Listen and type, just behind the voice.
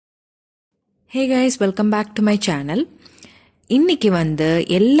Hey guys, welcome back to my channel. இன்னைக்கு வந்து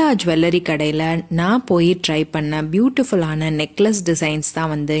எல்லா ஜுவல்லரி கடையில நான் போய் ட்ரை பண்ண பியூட்டிஃபுல்லான நெக்லஸ் டிசைன்ஸ்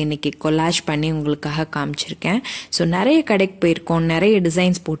தான் வந்து இன்னைக்கு கொலாஜ் பண்ணி உங்களுக்காக காமிச்சிருக்கேன். ஸோ நிறைய கடைக்கு போயிருக்கோம், நிறைய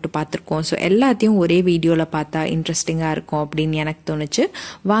டிசைன்ஸ் போட்டு பார்த்துருக்கோம். ஸோ எல்லாத்தையும் ஒரே வீடியோவில் பார்த்தா இன்ட்ரெஸ்டிங்காக இருக்கும் அப்படின்னு எனக்கு தோணுச்சு.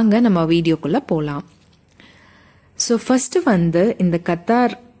 வாங்க நம்ம வீடியோக்குள்ளே போகலாம். ஸோ ஃபஸ்ட்டு வந்து இந்த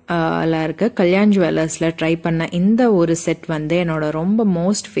கத்தார் இருக்க கல்யாண் ஜுவல்லர்ஸில் ட்ரை பண்ண இந்த ஒரு செட் வந்து என்னோட ரொம்ப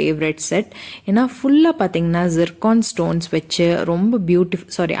மோஸ்ட் ஃபேவரட் செட். ஏன்னா ஃபுல்லாக பார்த்தீங்கன்னா ஜிர்கான் ஸ்டோன்ஸ் வச்சு ரொம்ப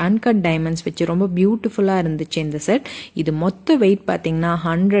அன்கட் டைமண்ட்ஸ் வச்சு ரொம்ப பியூட்டிஃபுல்லாக இருந்துச்சு இந்த செட். இது மொத்த வெயிட் பார்த்தீங்கன்னா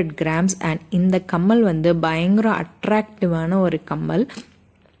 100 grams அண்ட் இந்த கம்மல் வந்து பயங்கர அட்ராக்டிவான ஒரு கம்மல்.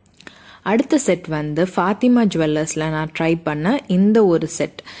 அடுத்த செட் வந்து ஃபாத்திமா ஜுவல்லர்ஸில் நான் ட்ரை பண்ண இந்த ஒரு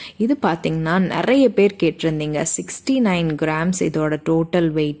செட். இது பார்த்தீங்கன்னா நிறைய பேர் கேட்டிருந்தீங்க. 69 grams இதோட total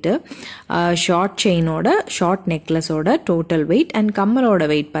weight. Short செயினோட short நெக்லஸோட total wait and கம்மலோட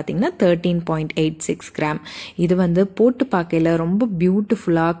wait பார்த்தீங்கன்னா 13.86 gram. இது வந்து போட்டு பார்க்கையில் ரொம்ப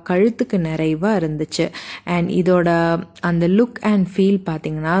பியூட்டிஃபுல்லாக கழுத்துக்கு நிறைவாக இருந்துச்சு. அண்ட் இதோட அந்த லுக் அண்ட் ஃபீல்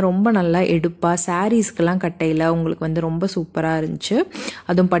பார்த்தீங்கன்னா ரொம்ப நல்லா எடுப்பாக சாரீஸ்க்கெல்லாம் கட்டையில் உங்களுக்கு வந்து ரொம்ப சூப்பராக இருந்துச்சு.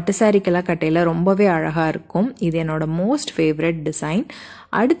 அதுவும் பட்டு சாரிக்கு கட்டையில ரொம்பவே அழகா இருக்கும். இது என்னோட மோஸ்ட் ஃபேவரட் டிசைன்.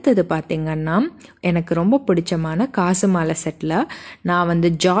 அடுத்தது பார்த்தீங்கன்னா எனக்கு ரொம்ப பிடிச்சமான காசு மாலை செட்டில் நான் வந்து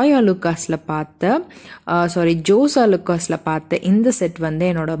ஜோசா லுக்காஸில் பார்த்த இந்த செட் வந்து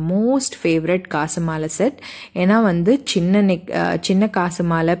என்னோட மோஸ்ட் ஃபேவரட் காசு மாலை செட். ஏன்னா வந்து சின்ன காசு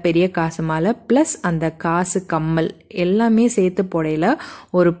மாலை, பெரிய காசு மாலை ப்ளஸ் அந்த காசு கம்மல் எல்லாமே சேர்த்து போடையில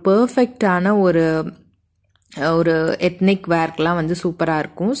ஒரு பர்ஃபெக்டான ஒரு எத்னிக் வேர்க்கெலாம் வந்து சூப்பராக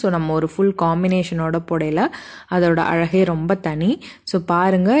இருக்கும். ஸோ நம்ம ஒரு ஃபுல் காம்பினேஷனோட போடையில் அதோட அழகே ரொம்ப தனி. ஸோ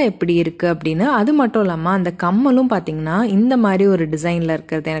பாருங்கள் எப்படி இருக்குது அப்படின்னு. அது மட்டும் இல்லாமல் அந்த கம்மலும் பார்த்தீங்கன்னா இந்த மாதிரி ஒரு டிசைனில்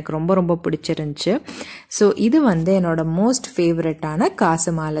இருக்கிறது எனக்கு ரொம்ப ரொம்ப பிடிச்சிருந்துச்சு. ஸோ இது வந்து என்னோட மோஸ்ட் ஃபேவரட்டான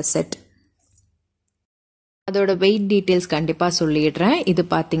காசு மாலை செட். அதோட வெயிட் டீட்டெயில்ஸ் கண்டிப்பாக சொல்லிடுறேன். இது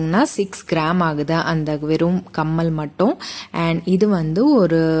பார்த்தீங்கன்னா 6 gram ஆகுது அந்த வெறும் கம்மல் மட்டும். அண்ட் இது வந்து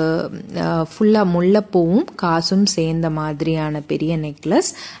ஒரு ஃபுல்லாக முல்லைப்பூவும் காசும் சேர்ந்த மாதிரியான பெரிய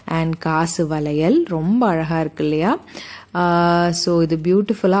நெக்லஸ் அண்ட் காசு வளையல் ரொம்ப அழகாக இருக்கு இல்லையா? ஸோ இது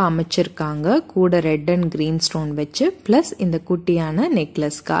பியூட்டிஃபுல்லாக அமைச்சிருக்காங்க. கூட ரெட் அண்ட் கிரீன் ஸ்டோன் வச்சு ப்ளஸ் இந்த குட்டியான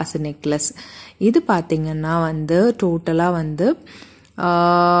நெக்லஸ் காசு நெக்லஸ். இது பார்த்தீங்கன்னா வந்து டோட்டலாக வந்து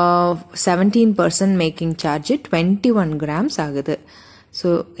 17% மேக்கிங் சார்ஜ் 21 grams ஆகுது. ஸோ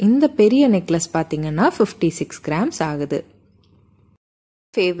இந்த பெரிய நெக்லஸ் பார்த்தீங்கன்னா 56 grams ஆகுது.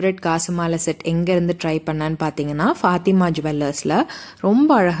 ஃபேவரட் காசு மாலை செட் எங்கேருந்து ட்ரை பண்ணான்னு பார்த்தீங்கன்னா ஃபாத்திமா ஜுவல்லர்ஸில் ரொம்ப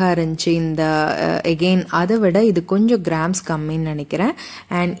அழகாக இருந்துச்சு. இந்த எகெயின் அதை விட இது கொஞ்சம் கிராம்ஸ் கம்மின்னு நினைக்கிறேன்.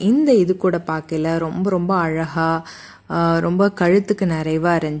 அண்ட் இந்த இது கூட பார்க்கல ரொம்ப ரொம்ப அழகாக ரொம்ப கழுத்துக்கு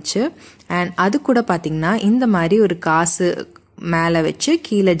நிறைவாக இருந்துச்சு. அண்ட் அது கூட பார்த்தீங்கன்னா இந்த மாதிரி ஒரு காசு மேலே வச்சு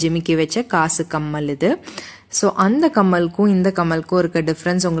கீழே ஜிமிக்கி வச்ச காசு கம்மல் இது. ஸோ அந்த கம்மலுக்கும் இந்த கம்மலுக்கும் இருக்க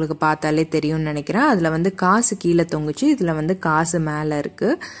டிஃப்ரென்ஸ் உங்களுக்கு பார்த்தாலே தெரியும்னு நினைக்கிறேன். அதில் வந்து காசு கீழே தொங்குச்சு, இதில் வந்து காசு மேலே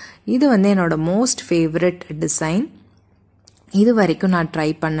இருக்குது. இது வந்து என்னோட மோஸ்ட் ஃபேவரட் டிசைன் இது வரைக்கும் நான் ட்ரை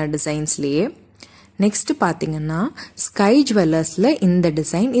பண்ண டிசைன்ஸ்லேயே. நெக்ஸ்ட் பார்த்தீங்கன்னா ஸ்கை ஜுவல்லர்ஸில் இந்த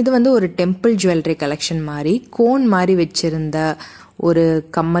டிசைன். இது வந்து ஒரு டெம்பிள் ஜுவல்லரி கலெக்ஷன் மாதிரி கோன் மாதிரி வச்சிருந்த ஒரு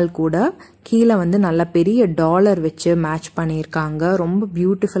கம்மல் கூட கீழே வந்து நல்ல பெரிய டாலர் வச்சு மேட்ச் பண்ணியிருக்காங்க. ரொம்ப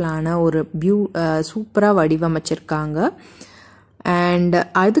பியூட்டிஃபுல்லான ஒரு சூப்பராக வடிவமைச்சிருக்காங்க. அண்ட்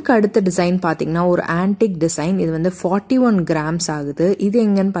அதுக்கு அடுத்த டிசைன் பார்த்தீங்கன்னா ஒரு ஆன்டிக் டிசைன். இது வந்து 41 grams ஆகுது. இது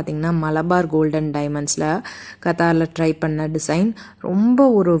எங்கன்னு பார்த்தீங்கன்னா மலபார் கோல்டன் டைமண்ட்ஸில் கத்தாரில் ட்ரை பண்ண டிசைன். ரொம்ப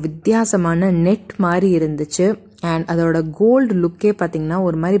ஒரு வித்தியாசமான நெட் மாதிரி இருந்துச்சு. அண்ட் அதோட கோல்டு லுக்கே பார்த்தீங்கன்னா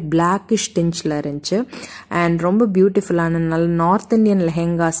ஒரு மாதிரி பிளாக்கிஷ் டிஞ்சில் இருந்துச்சு. அண்ட் ரொம்ப பியூட்டிஃபுல்லான நல்ல நார்த் இந்தியன்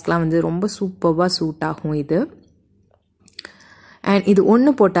லெஹெங்காஸ்க்கெலாம் வந்து ரொம்ப சூப்பராக சூட் ஆகும் இது. அண்ட் இது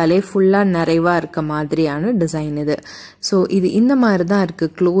ஒன்று போட்டாலே ஃபுல்லாக நிறைவாக இருக்க மாதிரியான டிசைன் இது. ஸோ இது இந்த மாதிரி தான்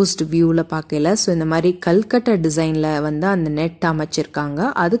இருக்குது க்ளோஸ்டு வியூவில் பார்க்கல. ஸோ இந்த மாதிரி கல்கட்டா டிசைனில் வந்து அந்த நெட் அமைச்சிருக்காங்க.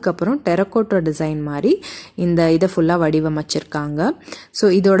 அதுக்கப்புறம் டெரக்கோட்டா டிசைன் மாதிரி இந்த இதை ஃபுல்லாக வடிவமைச்சிருக்காங்க.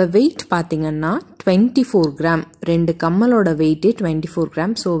 ஸோ இதோட வெயிட் பார்த்தீங்கன்னா 24 gram. 2 கம்மலோட வெயிட்டே 24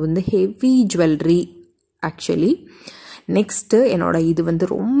 gram. ஸோ வந்து ஹெவி ஜுவல்லரி ஆக்சுவலி. நெக்ஸ்ட்டு என்னோட இது வந்து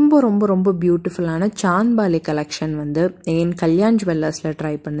ரொம்ப ரொம்ப ரொம்ப பியூட்டிஃபுல்லான சாந்த்பாலி கலெக்ஷன் வந்து என் கல்யாண் ஜுவல்லர்ஸில்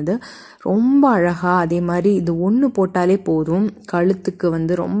ட்ரை பண்ணுது. ரொம்ப அழகாக அதே மாதிரி இது ஒன்று போட்டாலே போதும் கழுத்துக்கு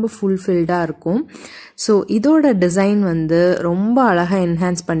வந்து ரொம்ப ஃபுல்ஃபில்டாக இருக்கும். ஸோ இதோட டிசைன் வந்து ரொம்ப அழகாக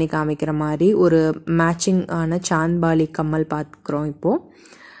என்ஹான்ஸ் பண்ணி காமிக்கிற மாதிரி ஒரு மேட்சிங் ஆன சாந்த்பாலி கம்மல் பார்க்குறோம் இப்போது.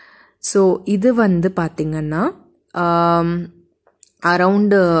 ஸோ இது வந்து பார்த்திங்கன்னா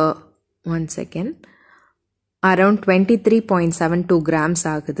அரவுண்ட் 23.72 grams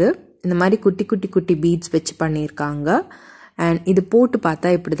ஆகுது. இந்த மாதிரி குட்டி குட்டி குட்டி பீட்ஸ் வச்சு பண்ணியிருக்காங்க. அண்ட் இது போட்டு பார்த்தா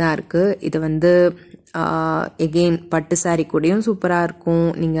இப்படி தான் இருக்குது. இது வந்து எகெயின் பட்டு சாரீ கூடயும் சூப்பராக இருக்கும்,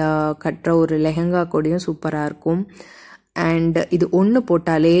 நீங்கள் கட்டுற ஒரு லெஹங்கா கூடயும் சூப்பராக இருக்கும். அண்ட் இது ஒன்று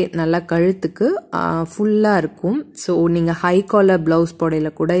போட்டாலே நல்லா கழுத்துக்கு ஃபுல்லாக இருக்கும். ஸோ நீங்கள் ஹை காலர் ப்ளவுஸ் போடையில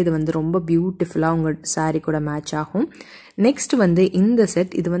கூட இது வந்து ரொம்ப பியூட்டிஃபுல்லாக உங்கள் சாரீ கூட மேட்ச் ஆகும். நெக்ஸ்ட் வந்து இந்த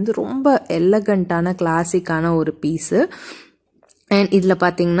செட், இது வந்து ரொம்ப எலகண்ட்டான கிளாசிக்கான ஒரு பீஸு. அண்ட் இதில்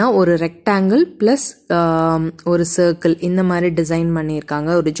பார்த்தீங்கன்னா ஒரு ரெக்டாங்கிள் ப்ளஸ் ஒரு சர்க்கிள் இந்த மாதிரி டிசைன்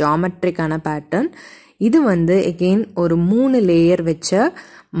பண்ணியிருக்காங்க, ஒரு ஜாமெட்ரிக்கான பேட்டர்ன். இது வந்து எகெயின் ஒரு 3 லேயர் வச்ச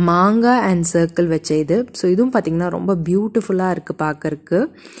மாங்காய் அண்ட் சர்க்கிள் வச்ச இது. ஸோ இதுவும் பார்த்தீங்கன்னா ரொம்ப பியூட்டிஃபுல்லாக இருக்குது பார்க்கறக்கு.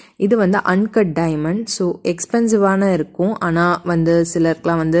 இது வந்து அன்கட் டைமண்ட், ஸோ எக்ஸ்பென்சிவான இருக்கும். ஆனால் வந்து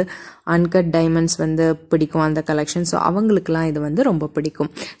சிலருக்குலாம் வந்து அன்கட் டைமண்ட்ஸ் வந்து பிடிக்கும் அந்த கலெக்ஷன். ஸோ அவங்களுக்குலாம் இது வந்து ரொம்ப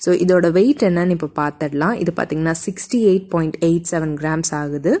பிடிக்கும். ஸோ இதோட வெயிட் என்னன்னு இப்போ பார்த்துடலாம். இது பார்த்தீங்கன்னா 68.87 கிராம்ஸ்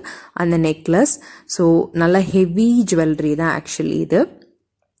ஆகுது அந்த நெக்லஸ். ஸோ நல்ல ஹெவி ஜுவல்லரி தான் ஆக்சுவலி இது.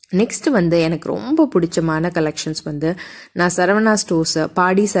 நெக்ஸ்ட் வந்து எனக்கு ரொம்ப பிடிச்சமான கலெக்ஷன்ஸ் வந்து நான் சரவணா ஸ்டோர்ஸ்,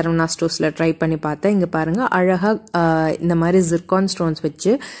 பாடி சரவணா ஸ்டோர்ஸில் ட்ரை பண்ணி பார்த்தேன். இங்கே பாருங்கள், அழகாக இந்த மாதிரி ஜிர்கான் ஸ்டோன்ஸ்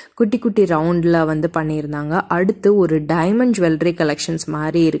வச்சு குட்டி குட்டி ரவுண்டில் வந்து பண்ணியிருந்தாங்க. அடுத்து ஒரு டைமண்ட் ஜுவல்லரி கலெக்ஷன்ஸ்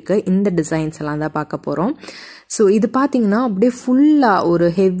மாதிரி இருக்குது. இந்த டிசைன்ஸ் எல்லாம் தான் பார்க்க போகிறோம். ஸோ இது பார்த்தீங்கன்னா அப்படியே ஃபுல்லாக ஒரு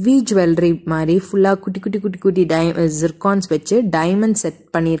ஹெவி ஜுவல்லரி மாதிரி ஃபுல்லாக குட்டி குட்டி குட்டி குட்டி ஜிர்கான்ஸ் வச்சு டைமண்ட் செட்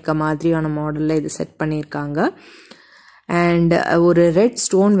பண்ணியிருக்க மாதிரியான மாடலில் இது செட் பண்ணியிருக்காங்க. அண்ட் ஒரு ரெட்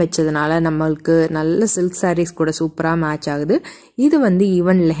ஸ்டோன் வச்சதுனால நம்மளுக்கு நல்ல சில்க் சாரீஸ் கூட சூப்பராக மேட்ச் ஆகுது. இது வந்து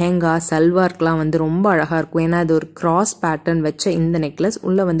ஈவன் லெஹங்கா சல்வார்க்கெலாம் வந்து ரொம்ப அழகாக இருக்கும். ஏன்னா அது ஒரு கிராஸ் பேட்டர்ன் வச்ச இந்த நெக்லஸ்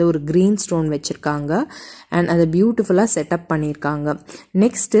உள்ள வந்து ஒரு கிரீன் ஸ்டோன் வச்சுருக்காங்க அண்ட் அதை பியூட்டிஃபுல்லாக செட்டப் பண்ணியிருக்காங்க.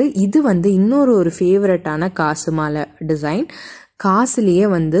 நெக்ஸ்ட்டு இது வந்து இன்னொரு ஒரு ஃபேவரட்டான காசு மாலை டிசைன். காசுலேயே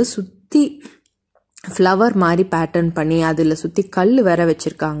வந்து சுற்றி ஃப்ளவர் மாதிரி பேட்டர்ன் பண்ணி அதில் சுற்றி கல் வேற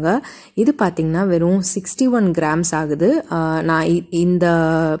வச்சுருக்காங்க. இது பார்த்திங்கன்னா வெறும் 61 கிராம்ஸ் ஆகுது நான்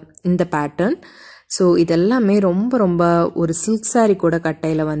இந்த பேட்டர்ன். ஸோ இதெல்லாமே ரொம்ப ரொம்ப ஒரு சில்க் சாரீ கூட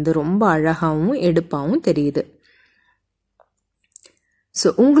கட்டையில் வந்து ரொம்ப அழகாகவும் எடுப்பாகவும் தெரியுது. ஸோ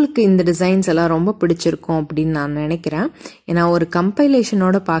உங்களுக்கு இந்த டிசைன்ஸ் எல்லாம் ரொம்ப பிடிச்சிருக்கும் அப்படின்னு நான் நினைக்கிறேன். ஏன்னா ஒரு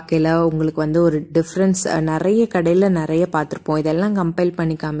கம்பைலேஷனோட பார்க்கல உங்களுக்கு வந்து ஒரு டிஃப்ரென்ஸ் நிறைய கடையில் நிறைய பார்த்துருப்போம். இதெல்லாம் கம்பைல்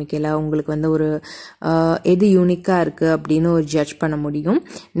பண்ணி காமிக்கல உங்களுக்கு வந்து ஒரு எது யூனிக்காக இருக்குது அப்படின்னு ஒரு ஜட்ஜ் பண்ண முடியும்.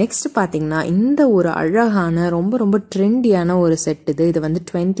 நெக்ஸ்ட் பார்த்தீங்கன்னா இந்த ஒரு அழகான ரொம்ப ரொம்ப ட்ரெண்டியான ஒரு செட் இது வந்து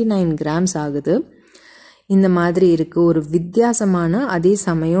 29 கிராம்ஸ் ஆகுது. இந்த மாதிரி இருக்குது, ஒரு வித்தியாசமான அதே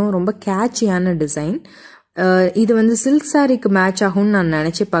சமயம் ரொம்ப கேட்சியான டிசைன். இது வந்து சில்க் சாரிக்கு மேட்ச் ஆகும்னு நான்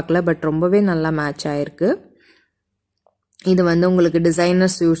நினச்சி பார்க்கல, பட் ரொம்பவே நல்லா மேட்ச் ஆகிருக்கு. இது வந்து உங்களுக்கு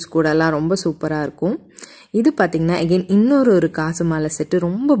டிசைனர் சூட்ஸ் கூடலாம் ரொம்ப சூப்பராக இருக்கும். இது பார்த்திங்கன்னா அகெயின் இன்னொரு ஒரு காசு மாலை செட்டு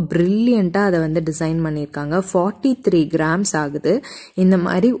ரொம்ப ப்ரில்லியண்ட்டாக அதை வந்து டிசைன் பண்ணியிருக்காங்க. 43 கிராம்ஸ் ஆகுது. இந்த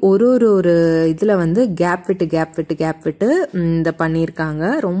மாதிரி ஒரு இதில் வந்து கேப் விட்டு இந்த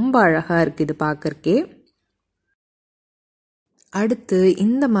பண்ணியிருக்காங்க. ரொம்ப அழகாக இருக்குது இது பார்க்கறக்கே. அடுத்து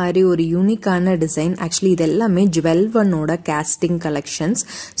இந்த மாதிரி ஒரு யூனிக்கான டிசைன். ஆக்சுவலி இது எல்லாமே ஜுவெல்வனோட கேஸ்டிங் கலெக்ஷன்ஸ்.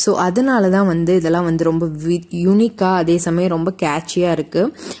 ஸோ அதனால தான் வந்து இதெல்லாம் வந்து ரொம்ப யூனிக்காக அதே சமயம் ரொம்ப கேட்சியாக இருக்குது.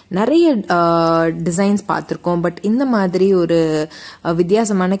 நிறைய டிசைன்ஸ் பார்த்துருக்கோம், பட் இந்த மாதிரி ஒரு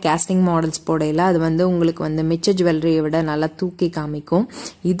வித்தியாசமான கேஸ்டிங் மாடல்ஸ் போடையில் அது வந்து உங்களுக்கு வந்து மிச்ச ஜுவல்லரியை விட நல்லா தூக்கி காமிக்கும்.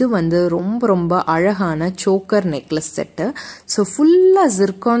 இது வந்து ரொம்ப ரொம்ப அழகான சோக்கர் நெக்லஸ் செட்டு. ஸோ ஃபுல்லாக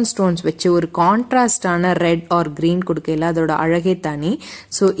ஜிர்கான் ஸ்டோன்ஸ் வச்சு ஒரு கான்ட்ராஸ்டான ரெட் ஆர் கிரீன் கொடுக்கையில் அதோட அழகே தனி.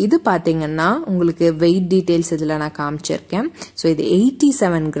 ஸோ இது பார்த்தீங்கன்னா உங்களுக்கு வெயிட் டீட்டெயில்ஸ் இதில் நான் காமிச்சிருக்கேன். ஸோ இது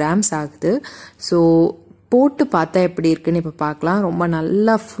 87 கிராம்ஸ் ஆகுது. ஸோ போட்டு பார்த்தா எப்படி இருக்குன்னு இப்போ பார்க்கலாம். ரொம்ப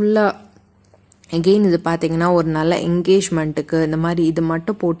நல்லா ஃபுல்லாக அகெயின் இது பார்த்தீங்கன்னா ஒரு நல்ல என்கேஜ்மெண்ட்டுக்கு இந்த மாதிரி இது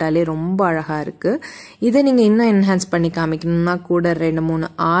மட்டும் போட்டாலே ரொம்ப அழகாக இருக்குது. இதை நீங்கள் இன்னும் என்ஹான்ஸ் பண்ணி காமிக்கணும்னா கூட 2-3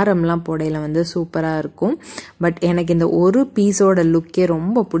 ஆரம்லாம் போடையில் வந்து சூப்பராக இருக்கும். பட் எனக்கு இந்த ஒரு பீஸோட லுக்கே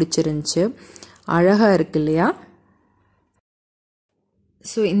ரொம்ப பிடிச்சிருந்துச்சு. அழகாக இருக்கு இல்லையா?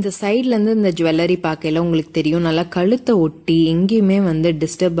 ஸோ இந்த சைட்லேருந்து இந்த ஜுவல்லரி பார்க்கல உங்களுக்கு தெரியும், நல்லா கழுத்தை ஒட்டி எங்கேயுமே வந்து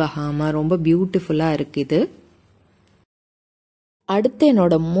டிஸ்டர்ப் ஆகாமல் ரொம்ப பியூட்டிஃபுல்லாக இருக்குது. அடுத்து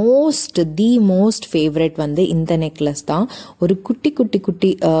என்னோட தி மோஸ்ட் ஃபேவரட் வந்து இந்த நெக்லஸ் தான். ஒரு குட்டி குட்டி குட்டி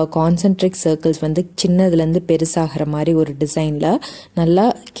கான்சென்ட்ரிக் சர்க்கிள்ஸ் வந்து சின்னதுலேருந்து பெருசாகிற மாதிரி ஒரு டிசைனில் நல்லா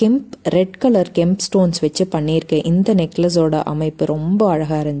ரெட் கலர் கெம்ப் ஸ்டோன்ஸ் வச்சு பண்ணியிருக்கேன். இந்த நெக்லஸோட அமைப்பு ரொம்ப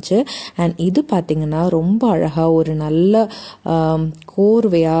அழகாக இருந்துச்சு. அண்ட் இது பார்த்திங்கன்னா ரொம்ப அழகாக ஒரு நல்ல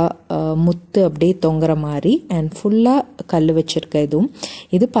கோர்வையாக முத்து அப்படியே தொங்குற மாதிரி அண்ட் ஃபுல்லாக கல் வச்சுருக்க.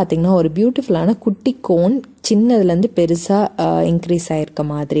 இது பார்த்திங்கன்னா ஒரு பியூட்டிஃபுல்லான குட்டி கோன் சின்னதுலேருந்து பெருசாக இன்க்ரீஸ் ஆகிருக்க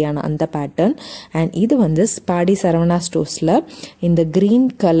மாதிரியான அந்த பேட்டர்ன். அண்ட் இது வந்து பாடி சரவணா ஸ்டோர்ஸில் இந்த க்ரீன்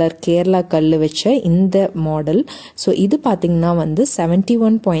கலர் கேரளா கல் வச்ச இந்த மாடல். ஸோ இது பார்த்திங்கன்னா வந்து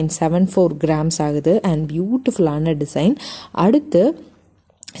 71.74 grams ஆகுது. அண்ட் பியூட்டிஃபுல்லான டிசைன். அடுத்து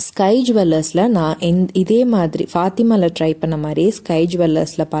ஸ்கை ஜுவல்லர்ஸில் நான் இதே மாதிரி ஃபாத்திமாவில் ட்ரை பண்ண மாதிரி ஸ்கை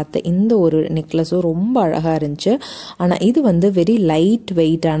ஜுவல்லர்ஸில் பார்த்த இந்த ஒரு நெக்லஸும் ரொம்ப அழகாக இருந்துச்சு. ஆனால் இது வந்து வெரி லைட்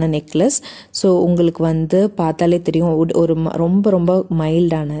வெயிட்டான நெக்லஸ். ஸோ உங்களுக்கு வந்து பார்த்தாலே தெரியும் ஒரு ரொம்ப ரொம்ப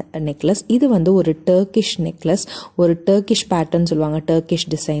மைல்டான நெக்லஸ். இது வந்து ஒரு டர்க்கிஷ் நெக்லஸ், ஒரு டர்க்கிஷ் பேட்டர்ன் சொல்லுவாங்க, டர்க்கிஷ்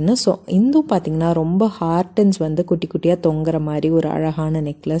டிசைனு. ஸோ இதுவும் பார்த்தீங்கன்னா ரொம்ப ஹார்டன்ஸ் வந்து குட்டி குட்டியாக தொங்குற மாதிரி ஒரு அழகான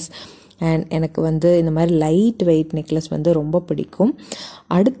நெக்லஸ். அண்ட் எனக்கு வந்து இந்த மாதிரி லைட் வெயிட் நெக்லஸ் வந்து ரொம்ப பிடிக்கும்.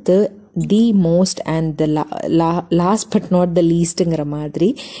 அடுத்து the most and the last but not the லீஸ்ட்டுங்கிற மாதிரி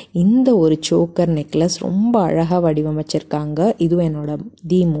இந்த ஒரு சோக்கர் நெக்லஸ் ரொம்ப அழகாக வடிவமைச்சிருக்காங்க. இதுவும் என்னோட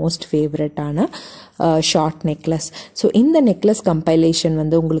தி மோஸ்ட் ஃபேவரட்டான ஷார்ட் நெக்லஸ். ஸோ இந்த நெக்லஸ் கம்பைலேஷன்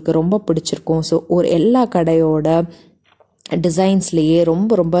வந்து உங்களுக்கு ரொம்ப பிடிச்சிருக்கும். ஸோ ஒரு எல்லா கடையோட டிசைன்ஸ்லேயே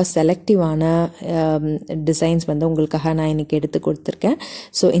ரொம்ப ரொம்ப செலக்டிவான டிசைன்ஸ் வந்து உங்களுக்காக நான் இன்றைக்கி எடுத்து கொடுத்துருக்கேன்.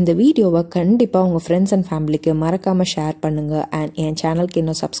 ஸோ இந்த வீடியோவை கண்டிப்பாக உங்கள் ஃப்ரெண்ட்ஸ் அண்ட் ஃபேமிலிக்கு மறக்காமல் ஷேர் பண்ணுங்கள். அண்ட் என் சேனலுக்கு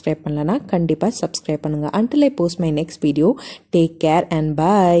இன்னும் சப்ஸ்கிரைப் பண்ணலன்னா கண்டிப்பாக சப்ஸ்கிரைப் பண்ணுங்கள். Until I post my next video, take care and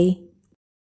bye.